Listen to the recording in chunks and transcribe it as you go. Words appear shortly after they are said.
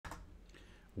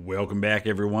Welcome back,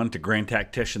 everyone, to Grand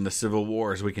Tactician, the Civil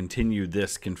War, as we continue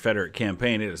this Confederate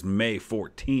campaign. It is May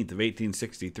 14th of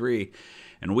 1863,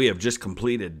 and we have just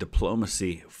completed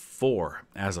Diplomacy 4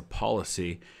 as a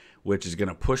policy, which is going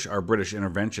to push our British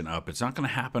intervention up. It's not going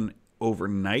to happen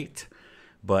overnight,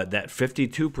 but that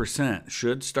 52%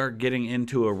 should start getting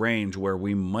into a range where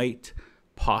we might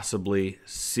possibly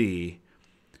see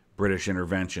British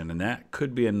intervention, and that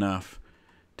could be enough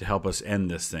to help us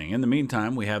end this thing. In the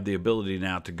meantime, we have the ability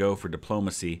now to go for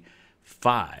Diplomacy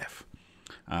 5.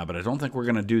 But I don't think we're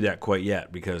going to do that quite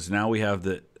yet, because now we have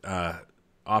the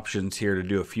options here to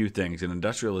do a few things, and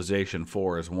Industrialization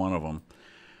 4 is one of them.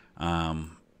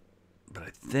 But I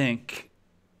think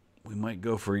we might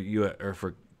go for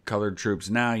for colored troops.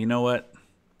 Now, you know what?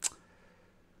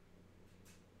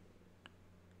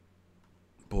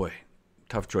 Boy,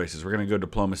 tough choices. We're going to go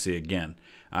Diplomacy again.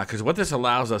 Because what this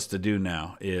allows us to do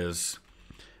now is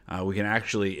we can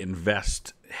actually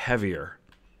invest heavier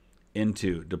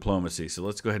into diplomacy. So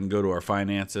let's go ahead and go to our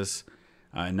finances.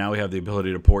 And now we have the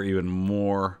ability to pour even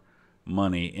more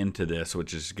money into this,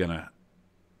 which is going to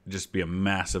just be a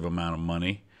massive amount of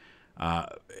money.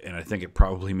 And I think it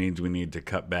probably means we need to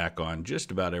cut back on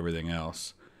just about everything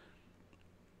else.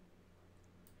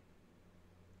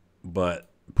 But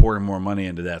pouring more money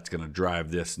into that's going to drive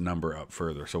this number up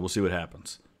further. So we'll see what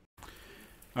happens.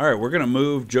 All right, we're going to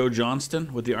move Joe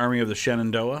Johnston with the Army of the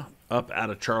Shenandoah up out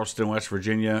of Charleston, West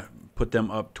Virginia, put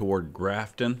them up toward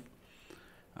Grafton.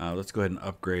 Let's go ahead and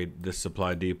upgrade this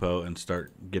supply depot and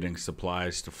start getting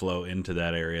supplies to flow into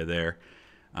that area there.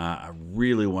 I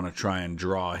really want to try and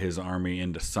draw his army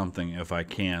into something if I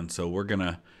can. So we're going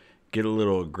to get a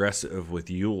little aggressive with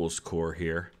Ewell's Corps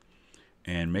here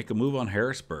and make a move on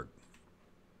Harrisburg.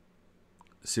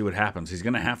 See what happens. He's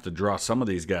going to have to draw some of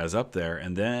these guys up there,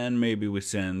 and then maybe we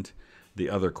send the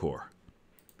other corps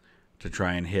to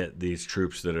try and hit these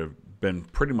troops that have been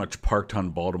pretty much parked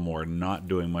on Baltimore and not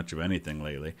doing much of anything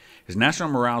lately. His national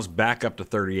morale's back up to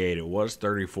 38. It was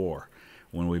 34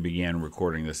 when we began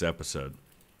recording this episode.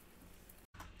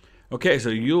 Okay, so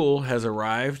Ewell has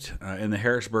arrived in the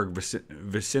Harrisburg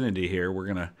vicinity here. We're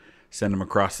going to send him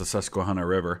across the Susquehanna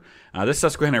River. This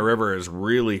Susquehanna River is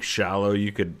really shallow.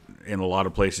 You could, in a lot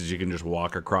of places, you can just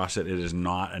walk across it. It is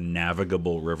not a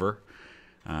navigable river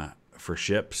for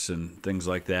ships and things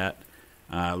like that.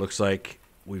 Looks like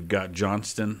we've got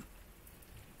Johnston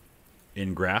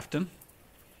in Grafton.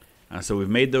 So we've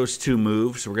made those two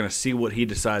moves. We're going to see what he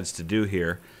decides to do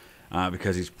here,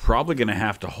 because he's probably going to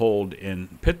have to hold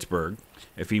in Pittsburgh.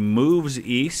 If he moves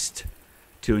east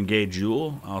to engage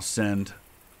Ewell, I'll send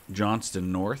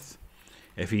Johnston north.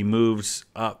 If he moves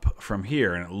up from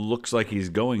here, and it looks like he's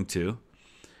going to,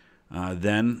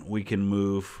 then we can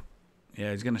move.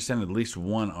 Yeah, he's going to send at least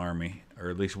one army, or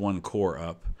at least one corps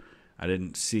up. I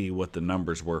didn't see what the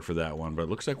numbers were for that one, but it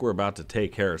looks like we're about to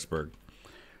take Harrisburg.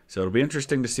 So it'll be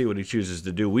interesting to see what he chooses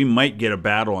to do. We might get a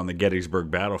battle on the Gettysburg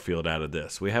battlefield out of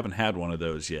this. We haven't had one of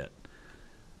those yet.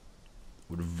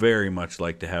 Would very much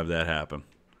like to have that happen.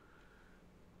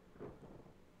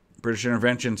 British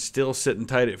intervention still sitting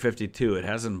tight at 52. It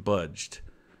hasn't budged.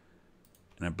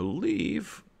 And I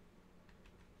believe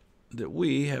that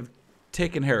we have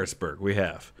taken Harrisburg. We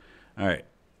have. All right.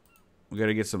 We got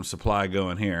to get some supply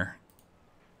going here.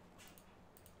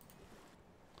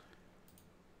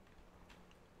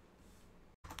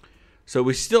 So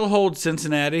we still hold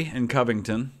Cincinnati and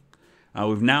Covington.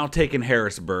 We've now taken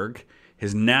Harrisburg.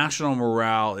 His national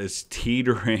morale is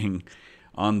teetering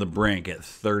on the brink at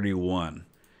 31.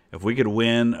 If we could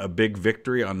win a big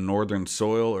victory on northern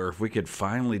soil, or if we could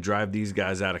finally drive these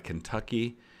guys out of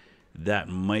Kentucky, that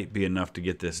might be enough to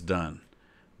get this done.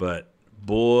 But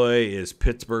boy, is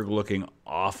Pittsburgh looking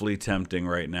awfully tempting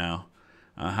right now.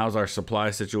 How's our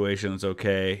supply situation? It's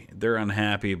okay. They're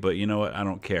unhappy, but you know what? I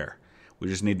don't care. We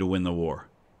just need to win the war.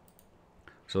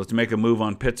 So let's make a move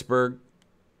on Pittsburgh.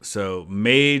 So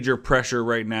major pressure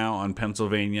right now on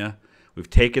Pennsylvania. We've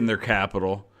taken their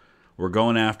capital. We're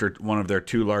going after one of their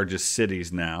two largest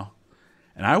cities now.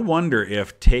 And I wonder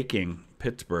if taking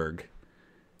Pittsburgh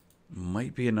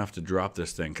might be enough to drop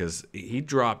this thing, because he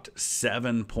dropped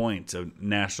 7 points of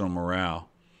national morale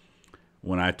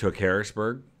when I took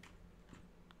Harrisburg.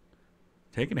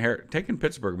 Taking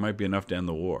Pittsburgh might be enough to end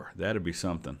the war. That'd be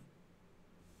something.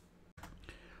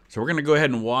 So we're going to go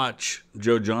ahead and watch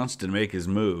Joe Johnston make his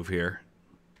move here.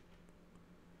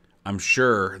 I'm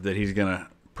sure that he's going to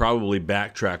probably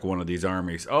backtrack one of these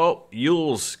armies. Oh,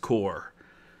 Ewell's Corps.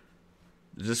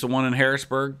 Is this the one in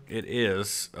Harrisburg? It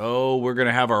is. Oh, we're going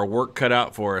to have our work cut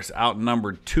out for us.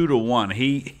 Outnumbered 2-1.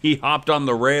 He hopped on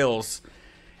the rails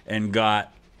and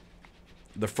got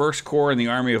the First Corps and the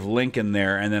Army of Lincoln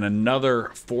there, and then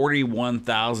another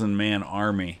 41,000-man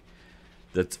army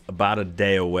that's about a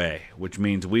day away, which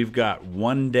means we've got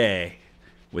 1 day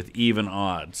with even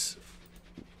odds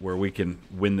where we can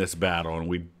win this battle, and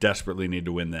we desperately need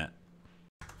to win that.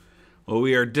 Well,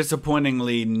 we are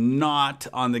disappointingly not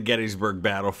on the Gettysburg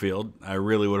battlefield. I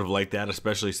really would have liked that,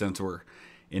 especially since we're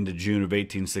into June of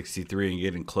 1863 and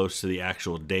getting close to the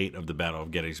actual date of the Battle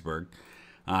of Gettysburg.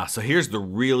 So here's the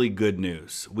really good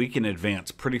news. We can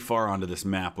advance pretty far onto this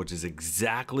map, which is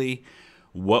exactly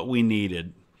what we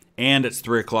needed, and it's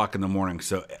 3 o'clock in the morning,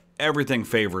 so everything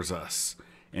favors us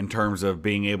in terms of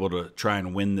being able to try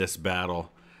and win this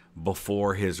battle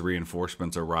before his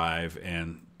reinforcements arrive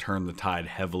and turn the tide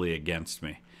heavily against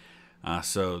me.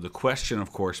 So the question,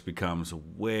 of course, becomes,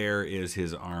 where is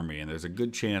his army? And there's a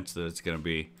good chance that it's going to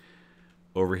be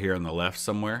over here on the left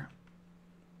somewhere.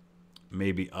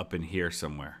 Maybe up in here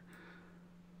somewhere.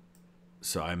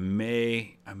 So I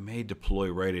may deploy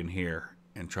right in here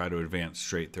and try to advance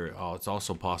straight through. Oh, it's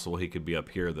also possible he could be up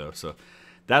here, though. So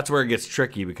that's where it gets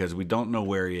tricky because we don't know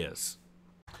where he is.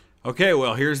 Okay,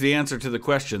 well, here's the answer to the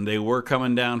question. They were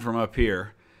coming down from up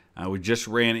here. We just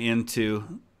ran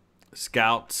into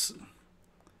scouts,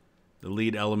 the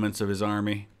lead elements of his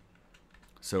army.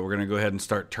 So we're going to go ahead and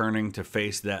start turning to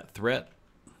face that threat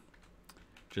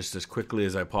just as quickly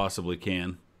as I possibly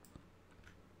can.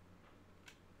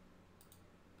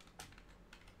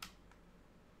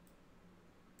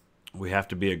 We have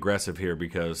to be aggressive here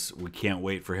because we can't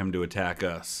wait for him to attack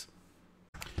us.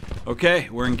 Okay,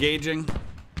 we're engaging.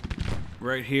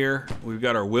 Right here, we've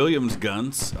got our Williams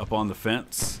guns up on the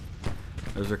fence.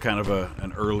 Those are kind of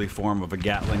an early form of a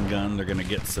Gatling gun. They're going to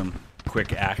get some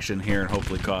quick action here and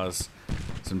hopefully cause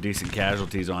some decent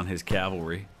casualties on his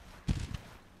cavalry.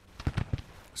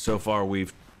 So far,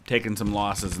 we've taken some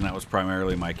losses, and that was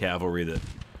primarily my cavalry that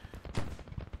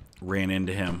ran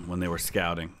into him when they were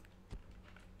scouting.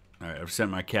 All right, I've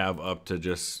sent my cav up to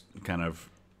just kind of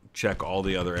check all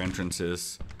the other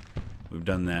entrances. We've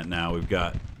done that now. We've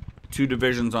got 2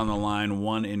 divisions on the line,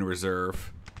 1 in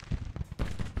reserve.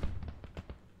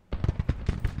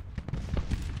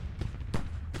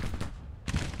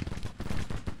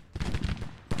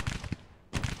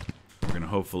 We're going to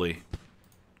hopefully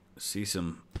see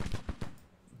some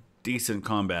decent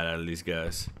combat out of these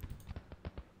guys.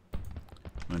 I'm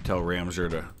going to tell Ramser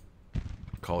to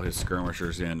call his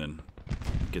skirmishers in and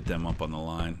get them up on the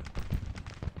line.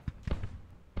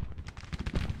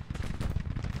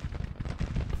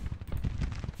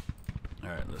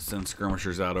 Alright, let's send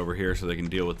skirmishers out over here so they can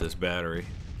deal with this battery.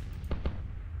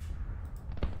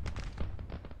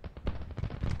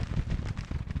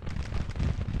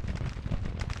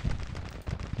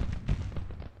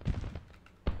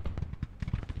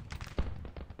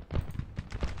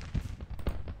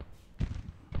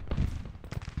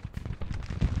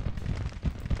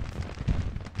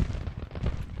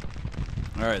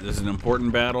 Alright, this is an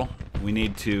important battle. We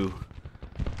need to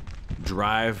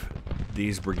drive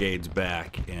these brigades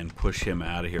back and push him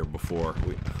out of here before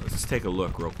let's take a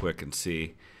look real quick and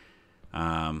see.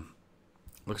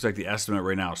 Looks like the estimate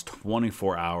right now is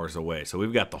 24 hours away, so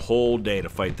we've got the whole day to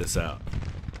fight this out.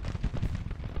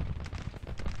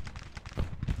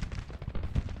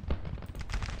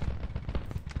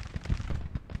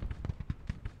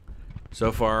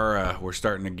 So far, we're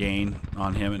starting to gain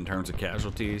on him in terms of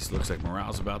casualties. Looks like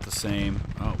morale's about the same.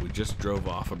 Oh, we just drove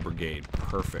off a brigade.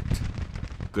 Perfect.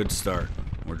 Good start.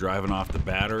 We're driving off the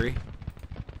battery.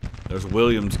 Those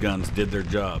Williams guns did their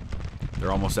job.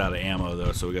 They're almost out of ammo,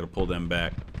 though, so we got to pull them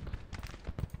back.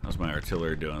 How's my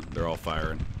artillery doing? They're all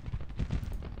firing.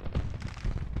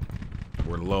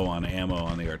 We're low on ammo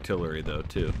on the artillery, though,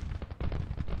 too.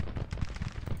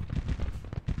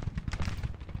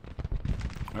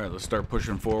 All right, let's start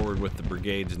pushing forward with the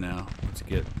brigades now. Let's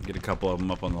get a couple of them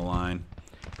up on the line.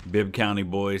 Bibb County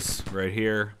boys right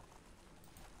here.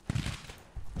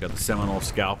 Got the Seminole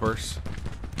Scalpers.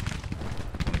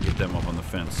 I'm gonna get them up on the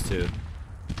fence too.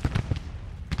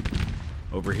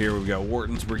 Over here we've got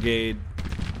Wharton's brigade.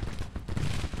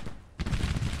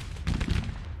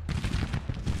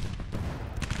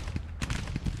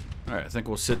 All right, I think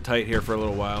we'll sit tight here for a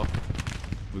little while.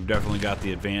 We've definitely got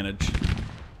the advantage.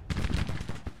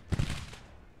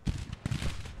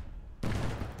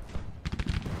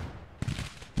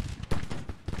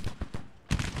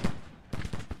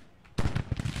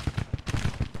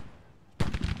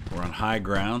 High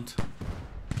ground.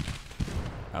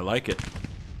 I like it.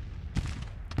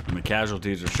 And the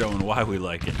casualties are showing why we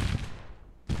like it.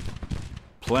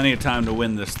 Plenty of time to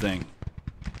win this thing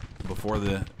before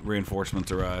the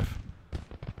reinforcements arrive.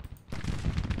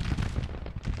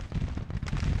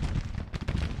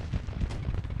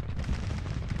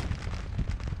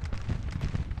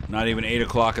 Not even 8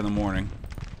 o'clock in the morning.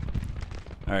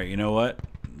 Alright, you know what?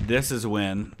 This is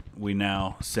when we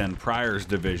now send Pryor's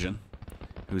division,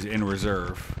 who's in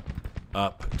reserve,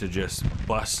 up to just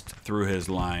bust through his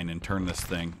line and turn this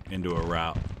thing into a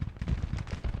rout.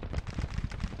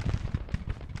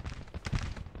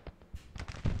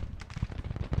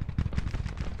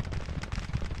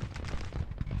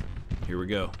 Here we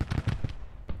go.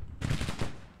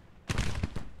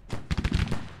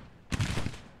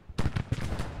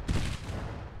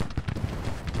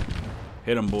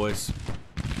 Hit them, boys.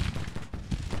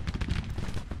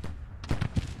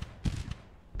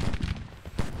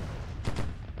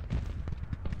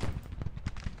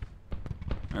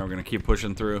 Now we're going to keep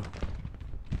pushing through.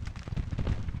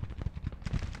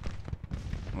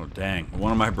 Oh, dang.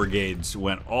 One of my brigades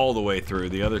went all the way through.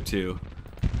 The other two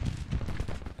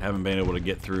haven't been able to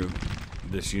get through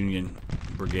this Union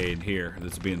brigade here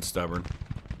that's being stubborn.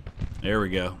 There we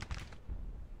go.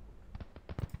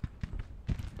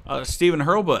 Stephen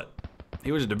Hurlbut.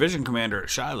 He was a division commander at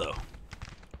Shiloh.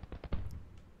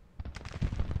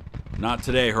 Not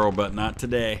today, Hurlbut. Not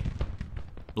today.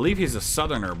 I believe he's a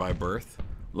Southerner by birth.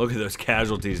 Look at those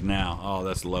casualties now. Oh,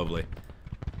 that's lovely.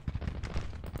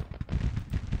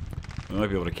 We might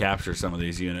be able to capture some of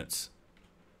these units.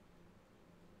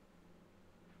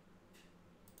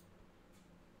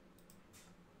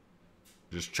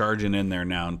 Just charging in there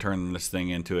now and turning this thing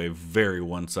into a very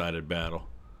one-sided battle.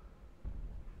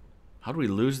 How do we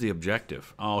lose the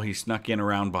objective? Oh, he snuck in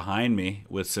around behind me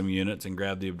with some units and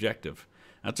grabbed the objective.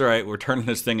 That's alright, we're turning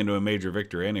this thing into a major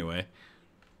victory anyway.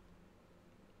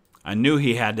 I knew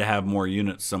he had to have more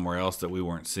units somewhere else that we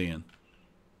weren't seeing.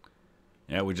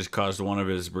 Yeah, we just caused one of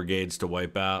his brigades to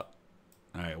wipe out.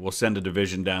 Alright, we'll send a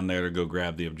division down there to go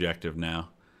grab the objective now.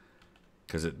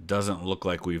 Because it doesn't look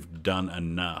like we've done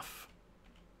enough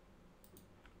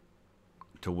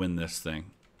to win this thing.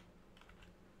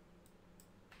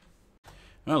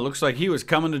 Well, it looks like he was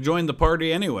coming to join the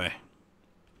party anyway.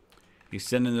 He's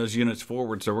sending those units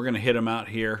forward, so we're going to hit him out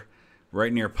here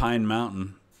right near Pine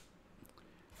Mountain.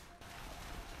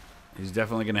 He's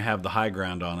definitely going to have the high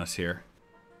ground on us here.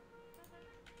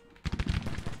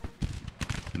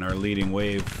 And our leading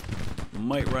wave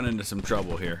might run into some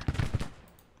trouble here.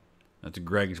 That's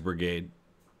Greg's brigade.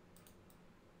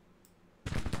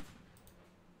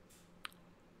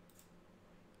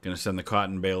 Gonna send the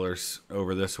cotton balers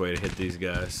over this way to hit these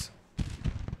guys.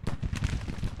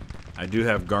 I do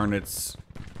have Garnett's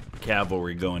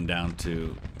cavalry going down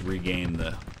to regain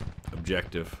the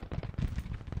objective.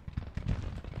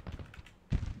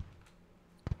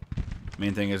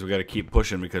 Main thing is we gotta keep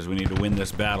pushing because we need to win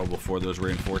this battle before those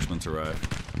reinforcements arrive.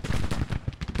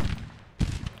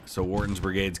 So Wharton's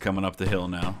brigade's coming up the hill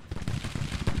now.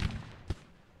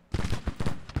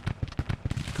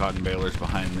 Cotton balers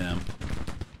behind them.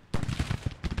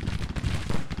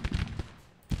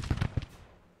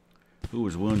 Who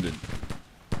was wounded?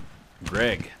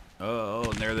 Greg. Oh,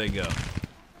 and there they go.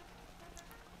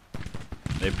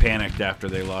 They panicked after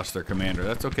they lost their commander.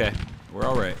 That's okay. We're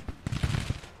all right.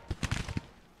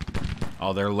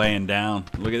 Oh, they're laying down.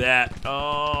 Look at that.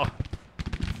 Oh.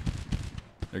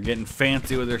 They're getting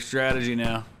fancy with their strategy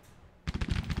now.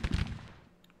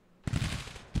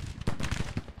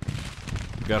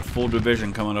 We've got a full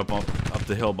division coming up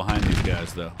the hill behind these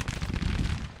guys, though.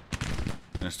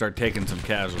 Gonna start taking some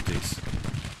casualties.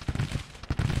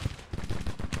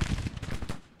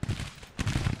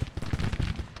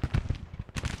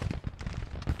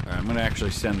 Alright, I'm gonna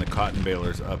actually send the cotton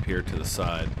balers up here to the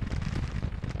side.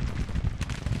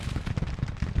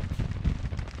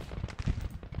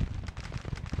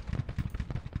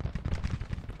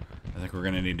 I think we're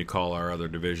gonna need to call our other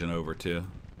division over too.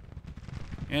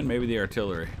 And maybe the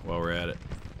artillery while we're at it.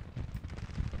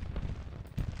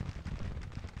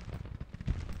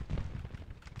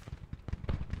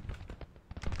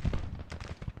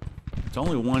 It's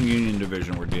only one Union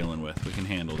division we're dealing with. We can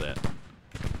handle that.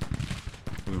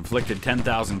 We've inflicted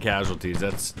 10,000 casualties.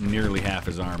 That's nearly half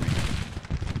his army.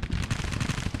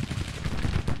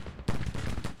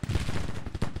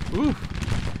 Woo!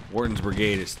 Wharton's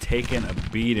brigade is taking a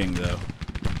beating, though.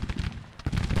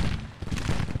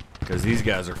 Because these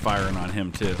guys are firing on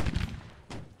him, too.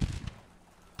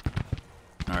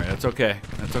 Alright, that's okay.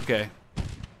 That's okay.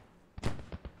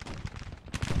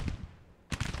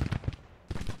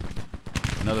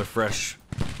 Another fresh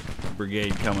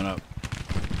brigade coming up.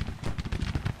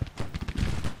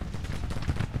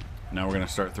 Now we're going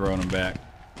to start throwing them back.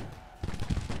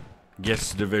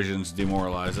 Gets divisions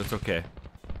demoralized. That's okay.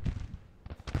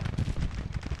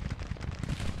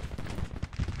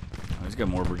 Oh, he's got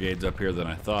more brigades up here than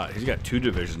I thought. He's got 2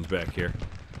 divisions back here.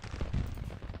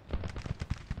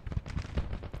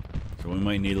 So we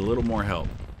might need a little more help.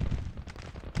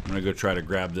 I'm going to go try to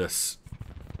grab this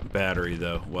battery,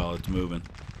 though, while it's moving.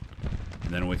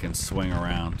 And then we can swing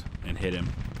around and hit him.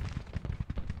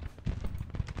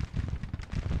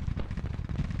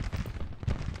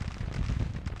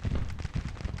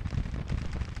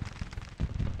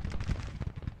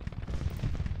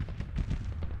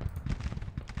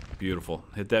 Beautiful.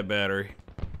 Hit that battery.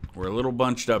 We're a little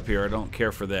bunched up here. I don't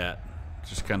care for that. It's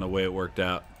just kind of the way it worked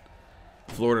out.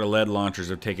 Florida lead launchers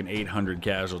have taken 800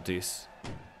 casualties.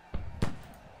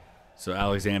 So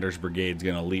Alexander's brigade's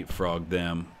going to leapfrog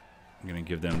them. I'm going to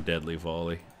give them deadly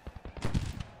volley,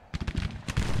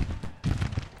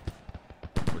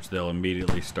 which they'll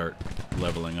immediately start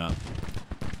leveling up.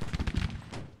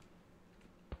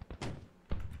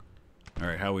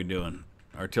 Alright, how we doing?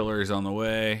 Artillery's on the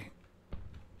way.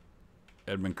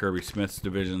 Edmund Kirby Smith's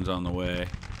division's on the way.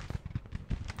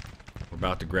 We're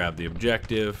about to grab the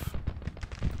objective.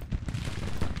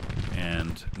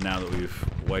 And now that we've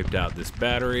wiped out this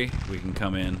battery, we can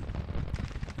come in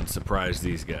and surprise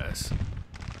these guys.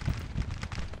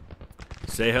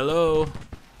 Say hello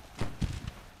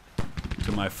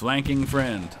to my flanking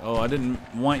friend. Oh, I didn't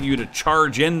want you to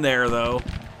charge in there, though.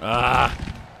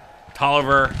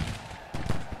 Tolliver.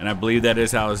 And I believe that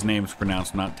is how his name's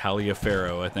pronounced, not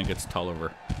Taliaferro. I think it's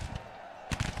Tolliver.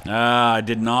 I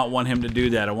did not want him to do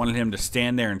that. I wanted him to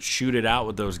stand there and shoot it out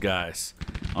with those guys.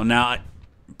 Oh, now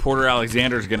Porter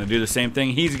Alexander's going to do the same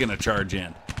thing. He's going to charge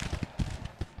in.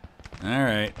 All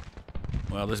right.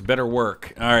 Well, this better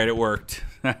work. All right, it worked.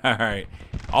 All right.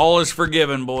 All is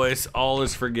forgiven, boys. All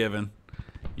is forgiven.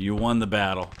 You won the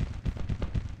battle.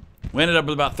 We ended up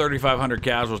with about 3,500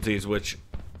 casualties, which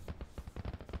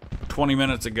 20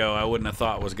 minutes ago I wouldn't have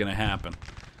thought was going to happen.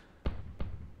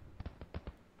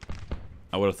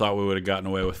 I would have thought we would have gotten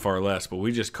away with far less, but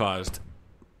we just caused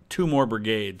 2 more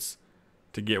brigades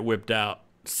to get whipped out.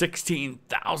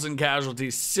 16,000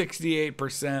 casualties,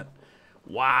 68%.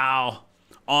 Wow.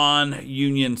 On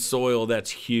Union soil, that's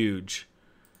huge.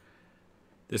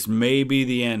 This may be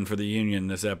the end for the Union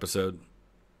this episode.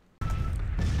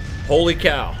 Holy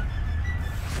cow.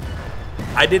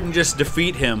 I didn't just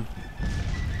defeat him.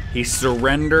 He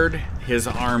surrendered his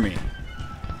army.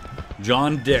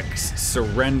 John Dix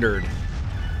surrendered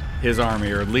his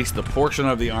army, or at least the portion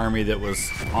of the army that was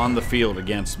on the field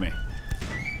against me.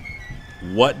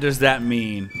 What does that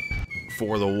mean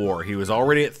for the war? He was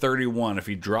already at 31. If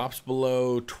he drops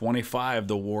below 25,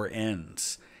 the war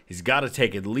ends. He's got to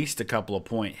take at least a couple of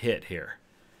point hit here.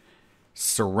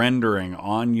 Surrendering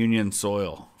on Union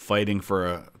soil, fighting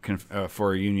for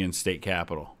a Union state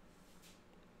capital.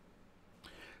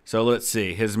 So let's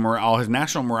see. His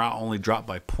national morale only dropped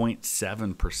by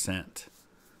 0.7%.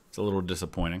 It's a little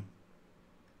disappointing.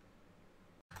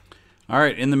 All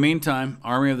right, in the meantime,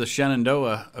 Army of the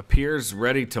Shenandoah appears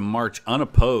ready to march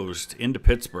unopposed into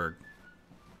Pittsburgh.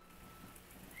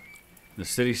 The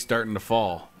city's starting to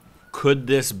fall. Could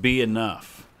this be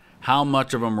enough? How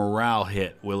much of a morale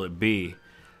hit will it be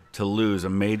to lose a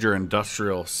major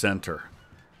industrial center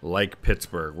like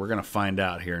Pittsburgh? We're going to find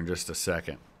out here in just a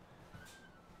second.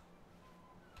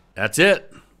 That's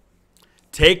it.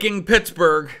 Taking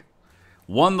Pittsburgh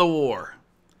won the war.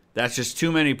 That's just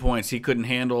too many points. He couldn't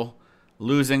handle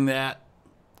losing that.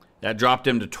 That dropped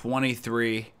him to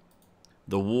 23.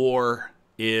 The war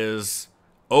is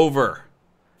over.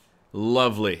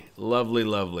 Lovely, lovely,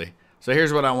 lovely. So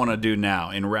here's what I want to do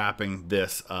now in wrapping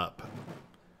this up.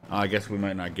 I guess we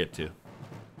might not get to.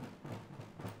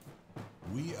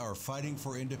 We are fighting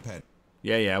for independence.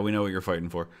 Yeah, we know what you're fighting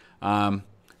for.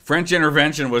 French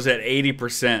intervention was at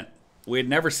 80%. We had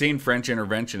never seen French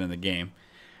intervention in the game.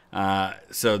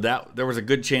 So that there was a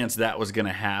good chance that was going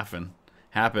to happen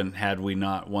had we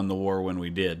not won the war when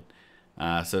we did.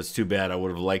 So it's too bad. I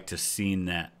would have liked to seen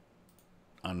that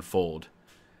unfold.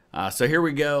 So here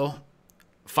we go.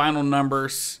 Final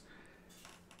numbers.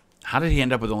 How did he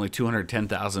end up with only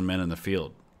 210,000 men in the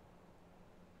field?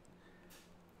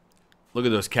 Look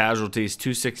at those casualties.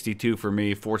 262 for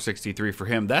me, 463 for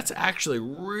him. That's actually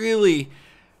really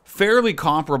fairly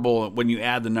comparable when you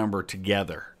add the number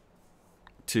together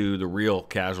to the real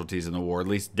casualties in the war, at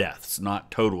least deaths,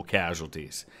 not total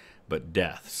casualties, but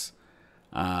deaths.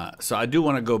 So I do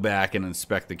want to go back and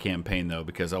inspect the campaign, though,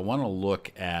 because I want to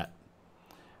look at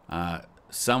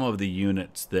some of the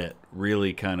units that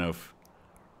really kind of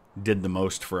did the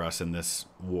most for us in this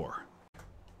war.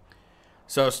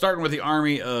 So starting with the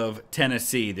Army of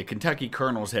Tennessee, the Kentucky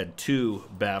Colonels had 2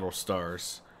 battle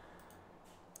stars.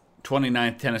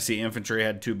 29th Tennessee Infantry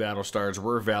had 2 battle stars.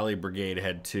 Ruhr Valley Brigade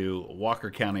had 2.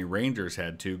 Walker County Rangers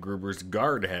had 2. Gruber's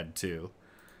Guard had 2.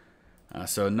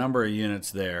 So a number of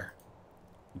units there.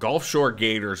 Gulf Shore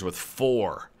Gators with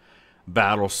 4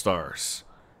 battle stars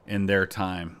in their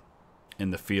time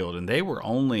in the field. And they were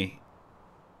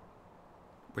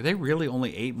they really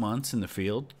only 8 months in the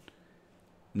field?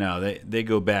 No, they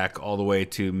go back all the way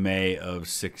to May of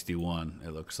 61,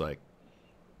 it looks like.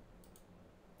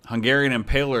 Hungarian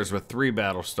Impalers with 3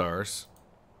 battle stars.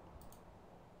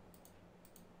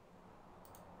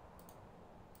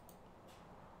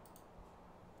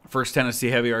 First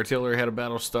Tennessee Heavy Artillery had a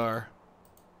battle star.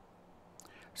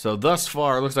 So thus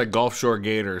far, it looks like Gulf Shore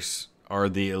Gators are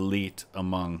the elite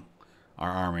among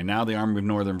our Army. Now the Army of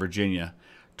Northern Virginia.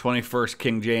 21st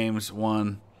King James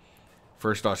 1.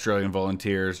 1st Australian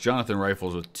Volunteers. Jonathan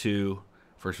Rifles with 2.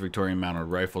 1st Victorian Mounted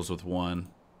Rifles with 1.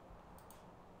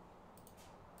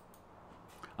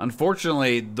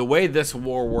 Unfortunately, the way this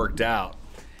war worked out,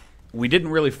 we didn't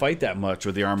really fight that much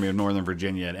with the Army of Northern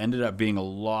Virginia. It ended up being a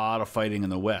lot of fighting in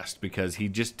the West because he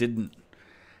just didn't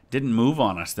move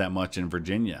on us that much in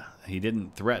Virginia. He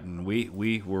didn't threaten.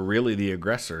 We were really the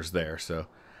aggressors there, so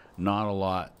not a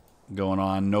lot going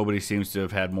on. Nobody seems to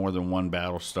have had more than 1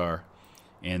 battle star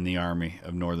in the Army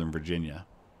of Northern Virginia.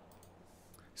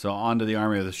 So on to the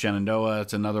Army of the Shenandoah.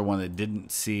 It's another one that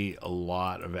didn't see a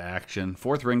lot of action.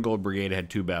 4th Ringgold Brigade had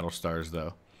 2 battle stars,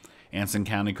 though. Anson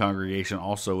County Congregation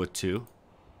also with 2.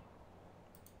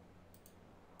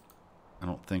 I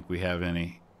don't think we have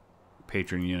any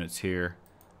patron units here.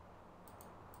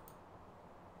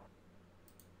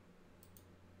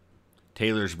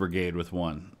 Taylor's Brigade with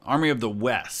 1. Army of the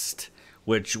West,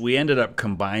 which we ended up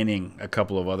combining a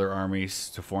couple of other armies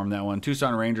to form that one.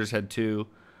 Tucson Rangers had 2.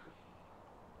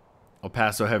 El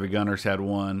Paso Heavy Gunners had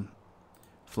 1.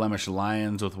 Flemish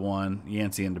Lions with 1.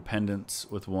 Yancey Independents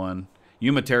with 1.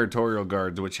 Yuma Territorial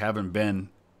Guards, which haven't been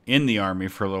in the Army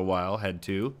for a little while, had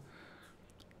 2.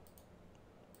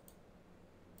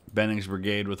 Bennings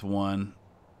Brigade with 1.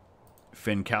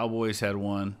 Finn Cowboys had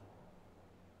 1.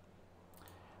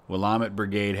 Willamette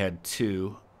Brigade had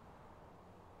 2.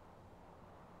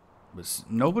 But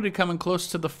nobody coming close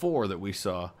to the 4 that we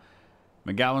saw.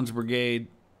 McGowan's Brigade,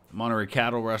 Monterey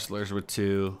Cattle Rustlers with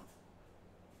 2.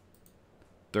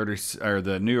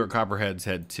 The New York Copperheads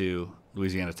had 2.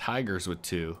 Louisiana Tigers with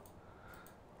 2.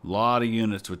 A lot of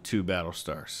units with 2 battle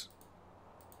stars.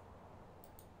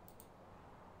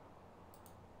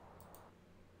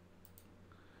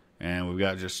 And we've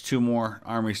got just 2 more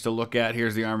armies to look at.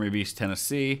 Here's the Army of East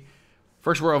Tennessee.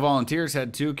 1st Royal Volunteers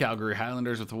had 2. Calgary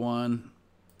Highlanders with 1.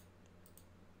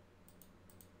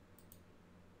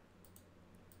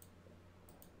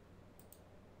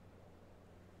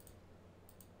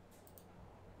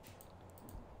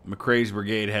 McCrae's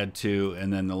Brigade had 2,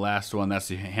 and then the last one, that's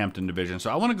the Hampton Division.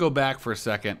 So I want to go back for a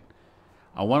second.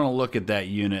 I want to look at that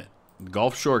unit,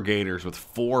 Gulf Shore Gators with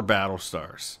 4 battle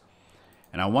stars.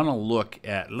 And I want to look,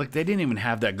 they didn't even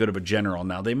have that good of a general.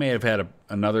 Now, they may have had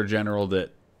another general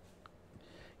that,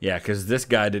 yeah, because this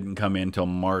guy didn't come in until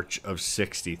March of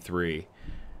 63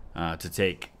 to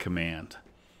take command.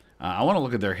 I want to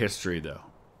look at their history, though.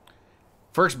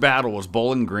 First battle was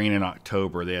Bowling Green in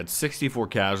October. They had 64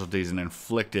 casualties and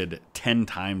inflicted 10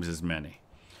 times as many.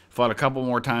 Fought a couple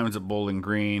more times at Bowling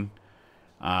Green.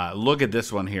 Look at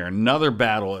this one here. Another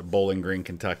battle at Bowling Green,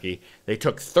 Kentucky. They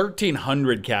took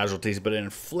 1,300 casualties, but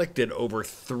inflicted over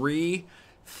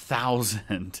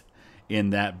 3,000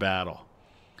 in that battle.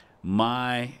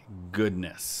 My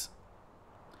goodness.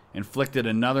 Inflicted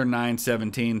another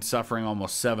 917, suffering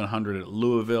almost 700 at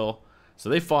Louisville. So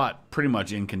they fought pretty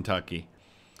much in Kentucky.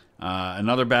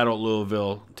 Another battle at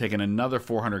Louisville, taking another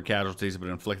 400 casualties, but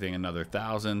inflicting another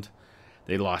 1,000.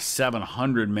 They lost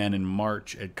 700 men in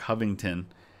March at Covington,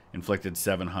 inflicted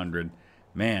 700.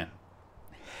 Man,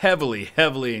 heavily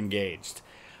engaged.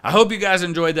 I hope you guys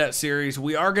enjoyed that series.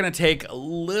 We are going to take a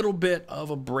little bit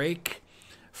of a break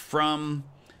from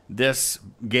this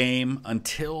game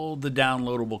until the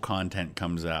downloadable content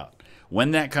comes out. When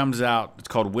that comes out, it's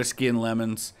called Whiskey and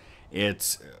Lemons.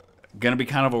 It's going to be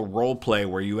kind of a role play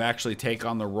where you actually take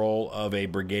on the role of a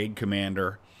brigade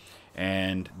commander,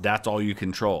 and that's all you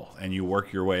control, and you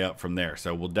work your way up from there.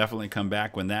 So we'll definitely come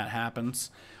back when that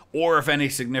happens, or if any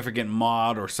significant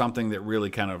mod or something that really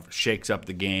kind of shakes up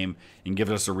the game and gives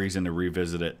us a reason to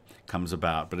revisit it comes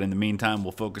about. But in the meantime,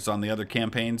 we'll focus on the other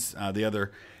campaigns, the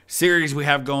other series we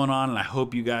have going on, and I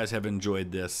hope you guys have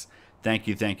enjoyed this. Thank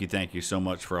you so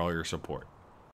much for all your support.